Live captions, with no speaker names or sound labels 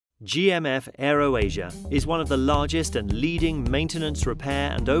GMF AeroAsia is one of the largest and leading maintenance, repair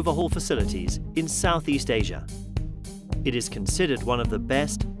and overhaul facilities in Southeast Asia. It is considered one of the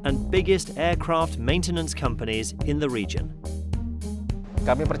best and biggest aircraft maintenance companies in the region.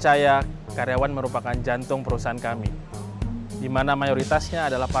 Kami percaya karyawan merupakan jantung perusahaan kami, di mana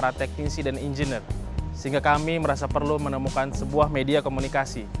mayoritasnya adalah para teknisi dan engineer, sehingga kami merasa perlu menemukan sebuah media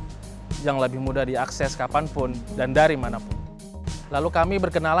komunikasi yang lebih mudah diakses kapanpun dan dari manapun. Lalu kami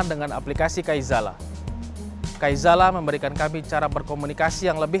berkenalan dengan aplikasi Kaizala. Kaizala memberikan kami cara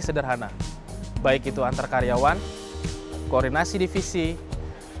berkomunikasi yang lebih sederhana, baik itu antar karyawan, koordinasi divisi,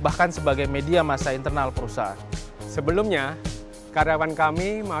 bahkan sebagai media massa internal perusahaan. Sebelumnya, karyawan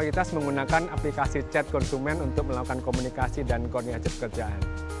kami mayoritas menggunakan aplikasi chat konsumen untuk melakukan komunikasi dan koordinasi pekerjaan.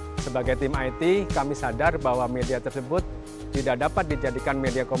 Sebagai tim IT, kami sadar bahwa media tersebut tidak dapat dijadikan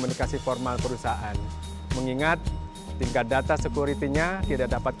media komunikasi formal perusahaan, mengingat tingkat data security-nya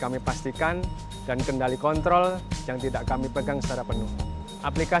tidak dapat kami pastikan dan kendali kontrol yang tidak kami pegang secara penuh.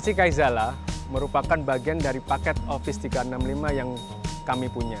 Aplikasi Kaizala merupakan bagian dari paket Office 365 yang kami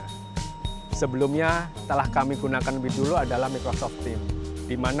punya. Sebelumnya telah kami gunakan lebih dulu adalah Microsoft Teams,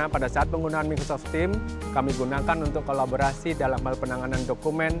 di mana pada saat penggunaan Microsoft Teams, kami gunakan untuk kolaborasi dalam hal penanganan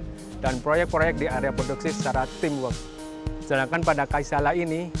dokumen dan proyek-proyek di area produksi secara teamwork. Sedangkan pada Kaizala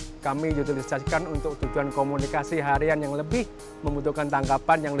ini, kami utilisasikan untuk tujuan komunikasi harian yang lebih membutuhkan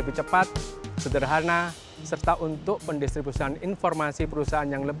tanggapan yang lebih cepat, sederhana, serta untuk pendistribusian informasi perusahaan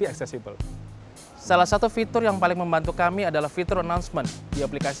yang lebih aksesibel. Salah satu fitur yang paling membantu kami adalah fitur announcement di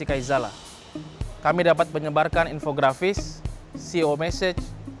aplikasi Kaizala. Kami dapat menyebarkan infografis, CEO message,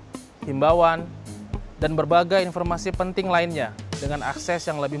 himbauan, dan berbagai informasi penting lainnya dengan akses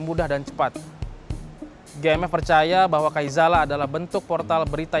yang lebih mudah dan cepat. GMF percaya bahwa Kaizala adalah bentuk portal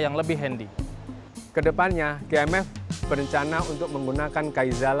berita yang lebih handy. Kedepannya, GMF berencana untuk menggunakan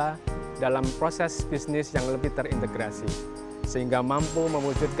Kaizala dalam proses bisnis yang lebih terintegrasi, sehingga mampu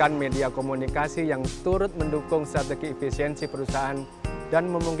mewujudkan media komunikasi yang turut mendukung strategi efisiensi perusahaan dan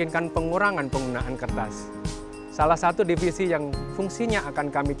memungkinkan pengurangan penggunaan kertas. Salah satu divisi yang fungsinya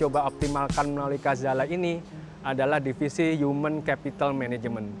akan kami coba optimalkan melalui Kaizala ini adalah divisi Human Capital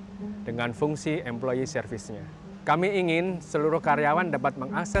Management dengan fungsi employee service-nya. Kami ingin seluruh karyawan dapat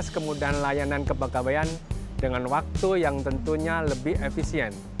mengakses kemudahan layanan kepegawaian dengan waktu yang tentunya lebih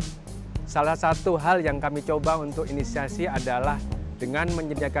efisien. Salah satu hal yang kami coba untuk inisiasi adalah dengan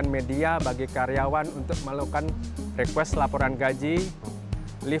menyediakan media bagi karyawan untuk melakukan request laporan gaji,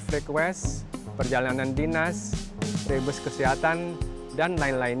 leave request, perjalanan dinas, rebus kesehatan, dan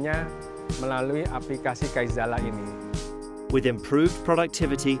lain-lainnya melalui aplikasi Kaizala ini. With improved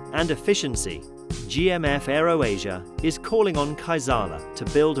productivity and efficiency, GMF AeroAsia is calling on Kaizala to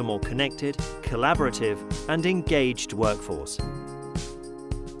build a more connected, collaborative and engaged workforce.